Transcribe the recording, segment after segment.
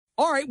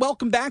All right,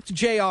 welcome back to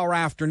JR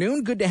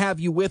Afternoon. Good to have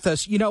you with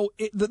us. You know,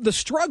 the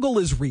struggle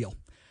is real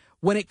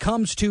when it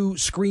comes to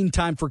screen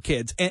time for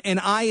kids, and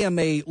I am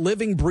a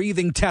living,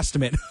 breathing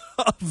testament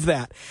of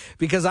that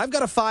because I've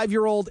got a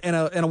 5-year-old and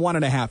a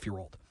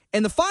 1.5-year-old.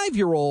 And the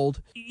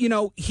 5-year-old, you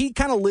know, he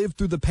kind of lived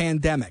through the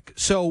pandemic.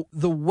 So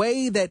the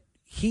way that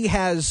he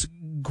has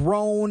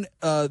grown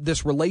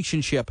this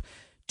relationship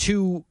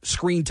to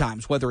screen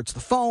times, whether it's the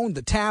phone,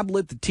 the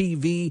tablet, the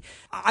TV.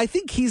 I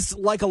think he's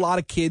like a lot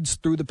of kids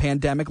through the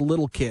pandemic,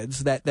 little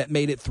kids that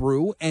made it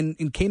through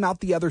and came out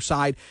the other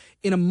side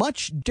in a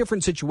much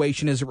different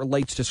situation as it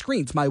relates to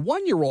screens. My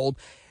 1-year-old,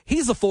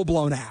 he's a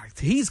full-blown addict.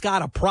 He's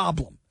got a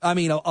problem. I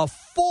mean, a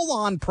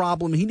full-on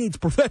problem. He needs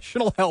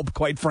professional help,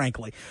 quite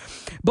frankly.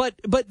 But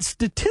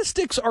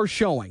statistics are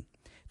showing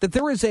that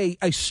there is a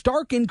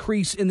stark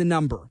increase in the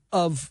number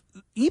of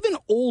even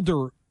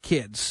older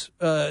kids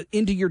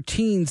into your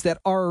teens that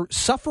are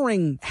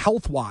suffering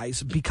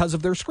health-wise because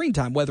of their screen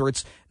time, whether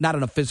it's not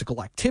enough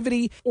physical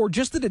activity or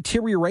just the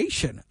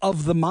deterioration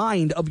of the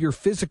mind of your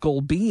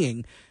physical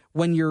being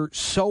when you're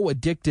so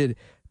addicted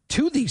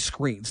to these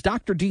screens.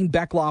 Dr. Dean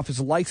Beckloff is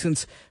a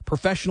licensed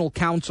professional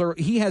counselor.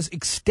 He has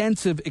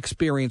extensive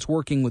experience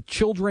working with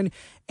children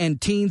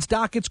and teens.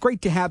 Doc, it's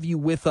great to have you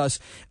with us.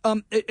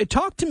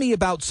 Talk to me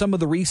about some of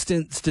the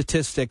recent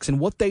statistics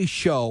and what they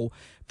show,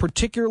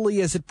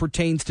 particularly as it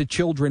pertains to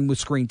children with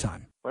screen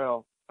time.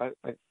 Well, I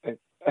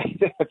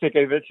think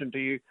I mentioned to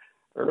you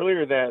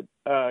earlier that,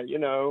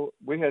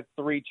 we had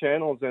 3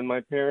 channels and my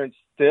parents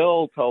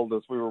still told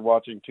us we were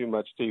watching too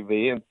much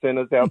TV and sent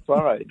us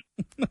outside.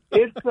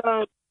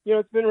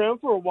 It's been around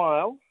for a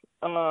while.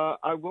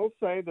 I will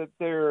say that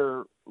there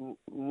are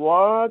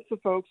lots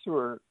of folks who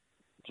are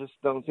just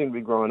don't seem to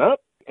be growing up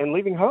and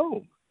leaving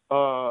home,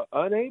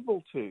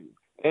 unable to.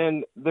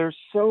 And there's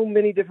so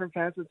many different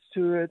facets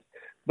to it.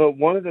 But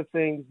one of the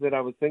things that I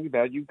was thinking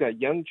about, you've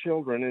got young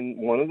children, and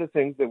one of the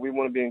things that we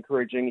want to be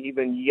encouraging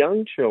even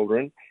young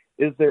children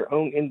is their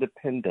own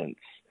independence,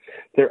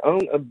 their own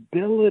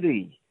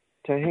ability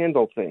to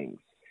handle things.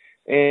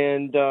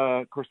 And,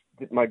 of course,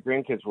 my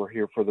grandkids were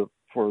here for the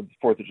 4th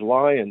of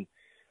July, and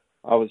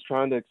I was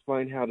trying to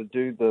explain how to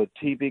do the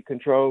TV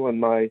control,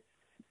 and my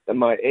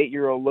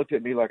 8-year-old looked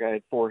at me like I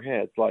had 4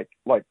 heads, like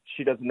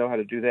she doesn't know how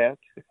to do that.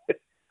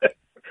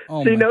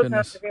 Oh, she knows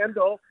goodness. how to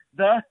handle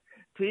the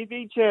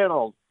TV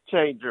channel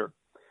changer.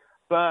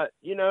 But,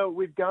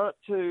 we've got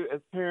to,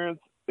 as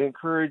parents,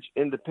 encourage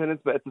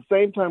independence, but at the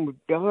same time, we've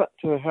got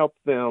to help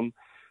them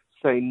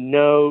say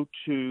no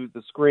to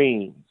the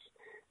screens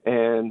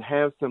and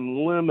have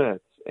some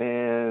limits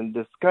and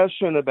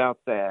discussion about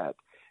that.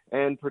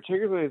 And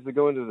particularly as they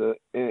go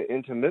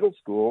into middle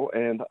school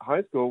and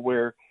high school,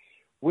 where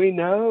we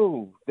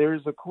know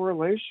there's a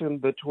correlation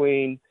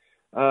between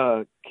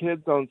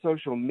kids on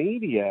social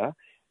media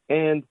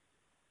and,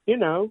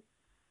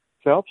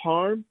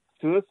 self-harm,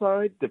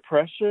 suicide,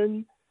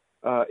 depression,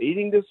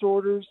 eating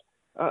disorders.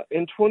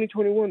 In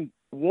 2021,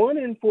 1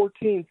 in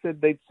 14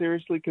 said they'd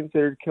seriously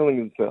considered killing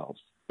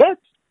themselves.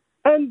 That's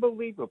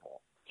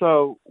unbelievable.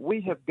 So we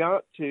have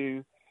got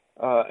to,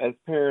 as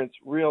parents,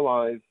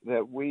 realize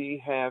that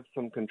we have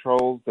some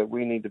controls that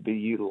we need to be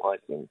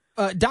utilizing.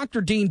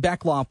 Dr. Dean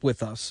Beckloff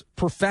with us,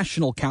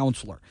 professional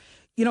counselor.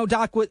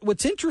 Doc,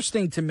 what's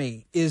interesting to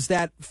me is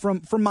that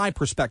from my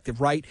perspective,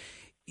 right,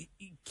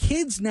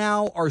 kids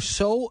now are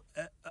so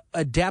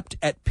adept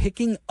at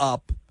picking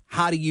up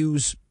how to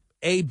use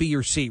A, B,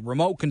 or C,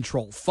 remote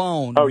control,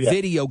 phone,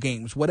 video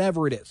games,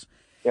 whatever it is.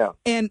 Yeah.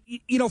 And,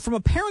 from a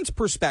parent's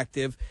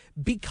perspective,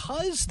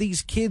 because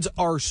these kids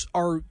are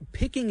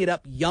picking it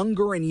up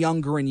younger and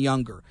younger and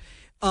younger,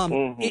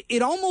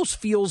 it almost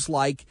feels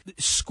like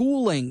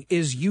schooling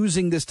is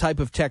using this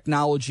type of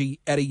technology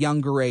at a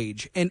younger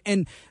age.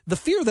 And the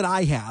fear that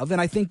I have,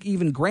 and I think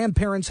even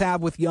grandparents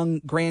have with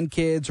young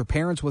grandkids or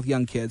parents with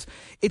young kids,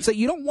 it's that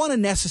you don't want to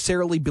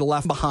necessarily be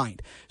left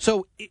behind.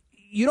 So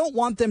you don't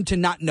want them to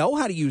not know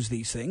how to use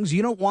these things.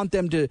 You don't want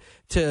them to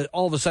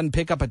all of a sudden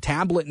pick up a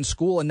tablet in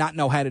school and not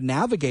know how to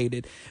navigate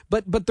it.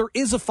 But there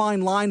is a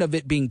fine line of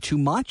it being too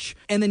much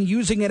and then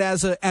using it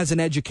as an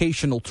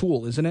educational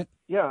tool, isn't it?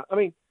 Yeah, I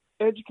mean,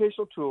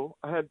 educational tool.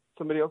 I had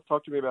somebody else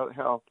talk to me about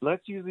how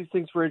let's use these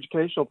things for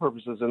educational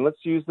purposes and let's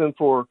use them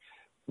for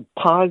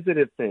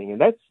positive thing.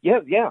 And that's,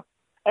 yeah,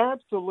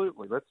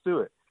 absolutely. Let's do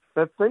it.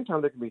 But at the same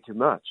time, that can be too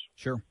much.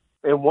 Sure.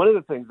 And one of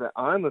the things that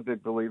I'm a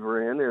big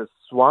believer in is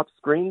swap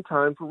screen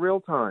time for real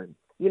time.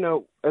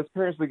 As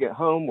parents, we get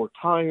home, we're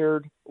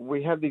tired.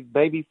 We have these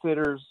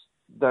babysitters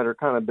that are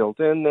kind of built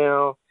in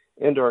now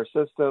into our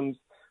systems,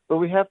 but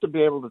we have to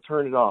be able to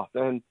turn it off.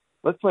 And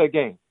let's play a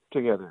game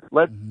together.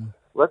 Let's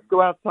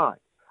go outside.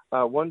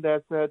 One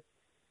dad said,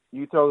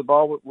 you throw the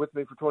ball with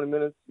me for 20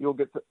 minutes, you'll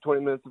get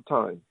 20 minutes of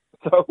time.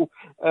 So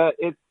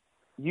it's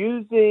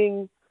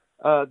using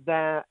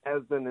that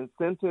as an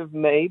incentive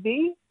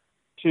maybe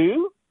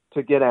to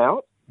get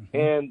out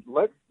and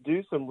let's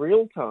do some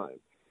real time,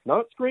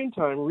 not screen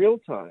time, real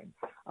time.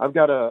 I've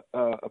got a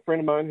friend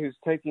of mine who's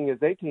taking his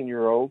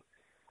 18-year-old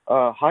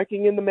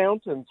hiking in the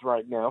mountains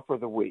right now for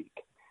the week.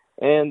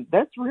 And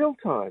that's real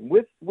time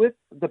with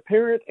the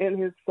parent and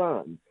his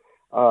son,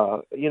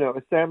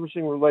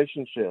 establishing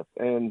relationship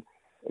and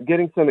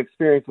getting some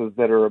experiences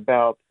that are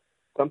about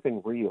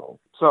something real.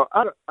 So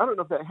I don't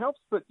know if that helps,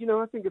 but,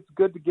 I think it's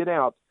good to get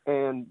out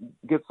and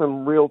get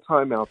some real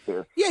time out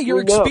there. Yeah, you're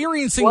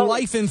experiencing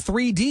life in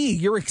 3D.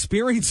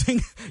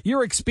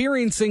 You're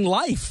experiencing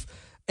life.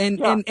 And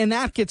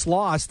that gets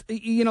lost.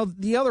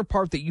 The other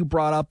part that you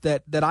brought up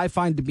that I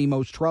find to be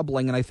most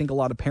troubling, and I think a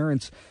lot of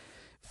parents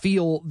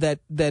feel that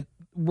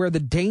where the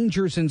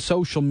dangers in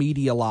social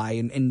media lie,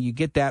 and you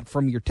get that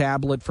from your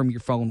tablet, from your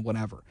phone,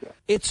 whatever. Yeah.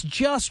 It's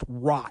just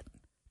rot.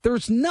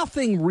 There's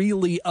nothing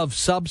really of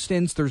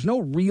substance. There's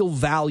no real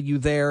value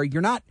there.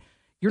 You're not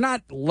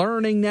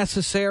learning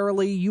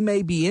necessarily. You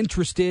may be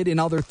interested in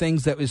other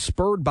things that is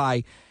spurred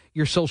by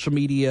your social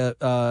media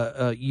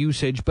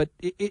usage, but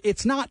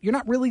it's not. You're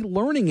not really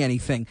learning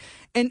anything.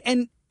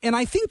 And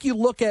I think you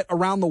look at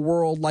around the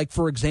world, like,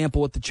 for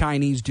example, what the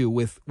Chinese do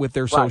with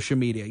their social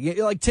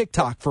media, like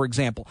TikTok, for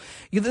example.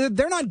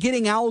 They're not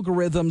getting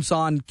algorithms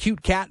on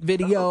cute cat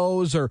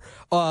videos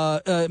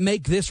or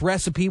make this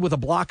recipe with a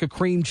block of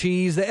cream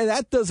cheese.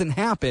 That doesn't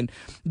happen.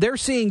 They're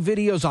seeing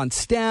videos on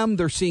STEM.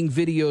 They're seeing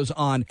videos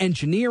on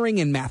engineering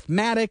and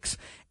mathematics.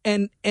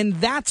 And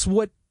that's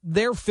what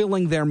they're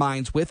filling their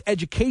minds with.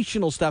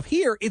 Educational stuff.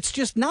 Here, it's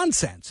just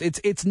nonsense.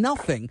 It's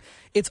nothing.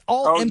 It's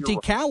all empty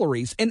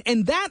calories.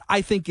 And that,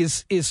 I think,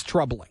 is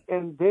troubling.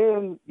 And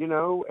then,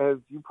 as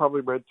you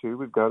probably read too,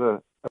 we've got an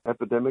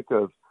epidemic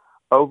of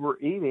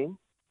overeating.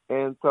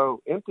 And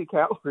so empty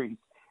calories,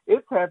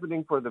 it's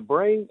happening for the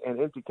brain,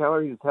 and empty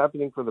calories is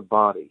happening for the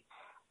body.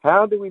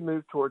 How do we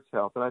move towards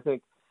health? And I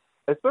think,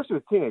 especially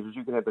with teenagers,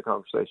 you can have the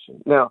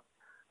conversation. Now,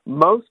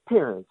 most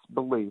parents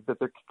believe that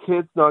their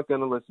kid's not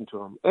going to listen to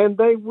them, and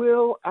they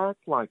will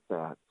act like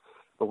that.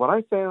 But what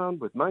I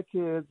found with my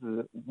kids is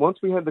that once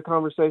we had the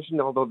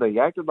conversation, although they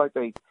acted like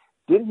they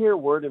didn't hear a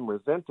word and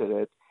resented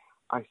it,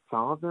 I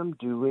saw them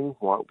doing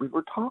what we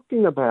were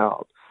talking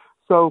about.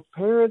 So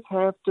parents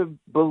have to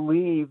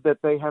believe that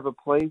they have a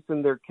place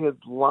in their kids'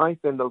 life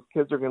and those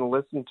kids are going to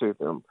listen to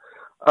them.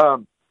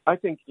 I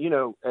think,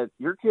 at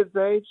your kids'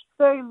 age,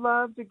 they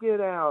love to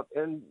get out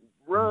and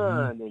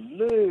run and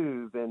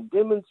move and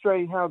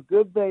demonstrate how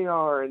good they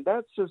are. And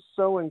that's just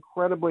so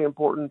incredibly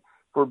important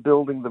for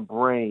building the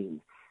brain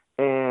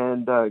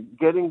and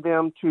getting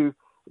them to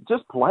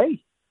just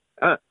play.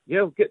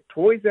 Get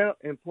toys out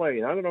and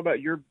play. I don't know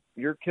about your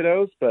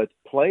kiddos, but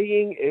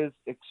playing is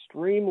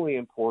extremely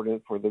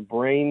important for the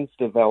brain's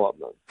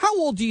development. How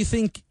old do you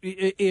think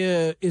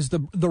is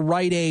the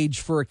right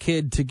age for a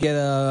kid to get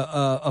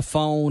a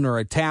phone or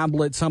a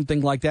tablet,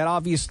 something like that?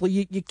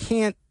 Obviously, you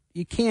can't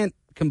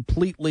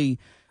completely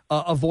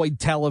avoid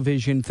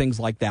television, things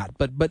like that.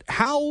 But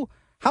how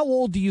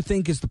old do you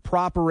think is the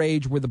proper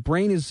age where the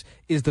brain is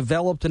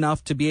developed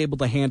enough to be able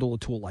to handle a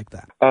tool like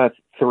that?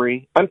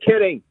 3. I'm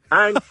kidding.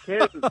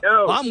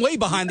 No. I'm way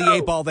behind the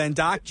 8 ball then,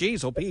 Doc.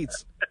 Jeez, oh,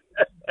 Pete's.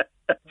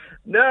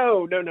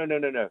 No.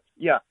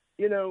 Yeah,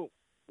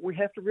 we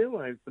have to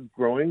realize the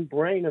growing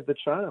brain of the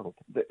child.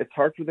 It's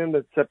hard for them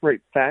to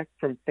separate fact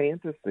from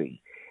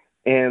fantasy.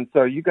 And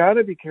so you got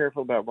to be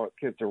careful about what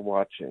kids are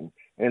watching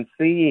and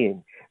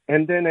seeing.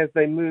 And then as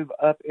they move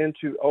up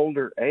into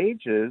older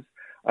ages,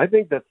 I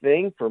think the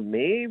thing for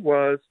me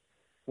was,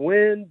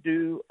 when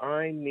do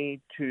I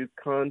need to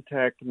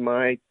contact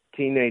my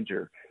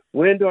teenager?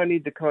 When do I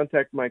need to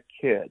contact my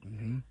kid?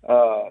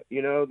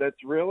 Mm-hmm.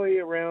 That's really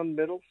around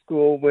middle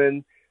school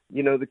when,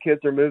 the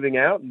kids are moving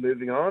out and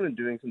moving on and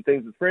doing some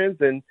things with friends,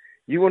 and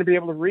you want to be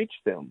able to reach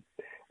them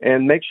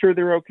and make sure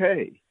they're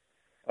okay.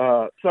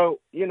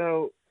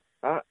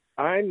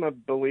 I'm a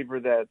believer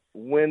that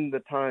when the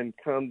time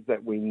comes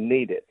that we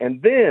need it.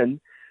 And then,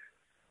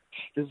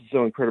 this is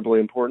so incredibly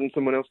important,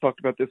 someone else talked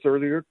about this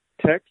earlier,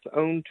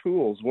 text-owned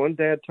tools. One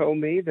dad told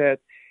me that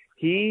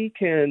he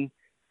can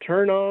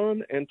turn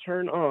on and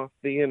turn off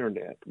the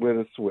internet with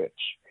a switch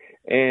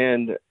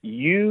and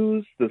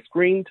use the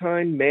screen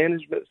time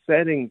management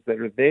settings that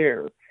are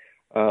there.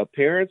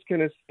 Parents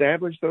can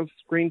establish those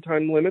screen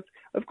time limits.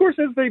 Of course,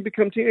 as they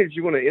become teenagers,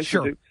 you want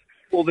to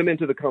pull them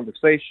into the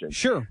conversation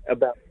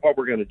about what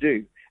we're going to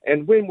do.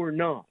 And when we're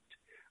not,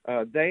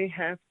 they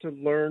have to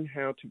learn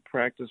how to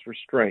practice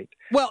restraint.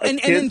 Well, and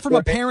then from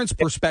a parent's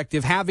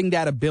perspective, having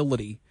that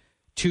ability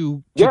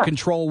to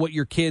control what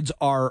your kids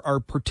are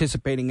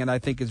participating in, I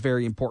think, is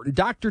very important.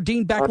 Dr.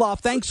 Dean Beckloff,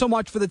 thanks so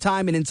much for the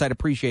time and insight.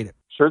 Appreciate it.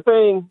 Sure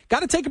thing. Got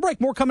to take a break.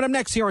 More coming up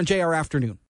next here on JR Afternoon.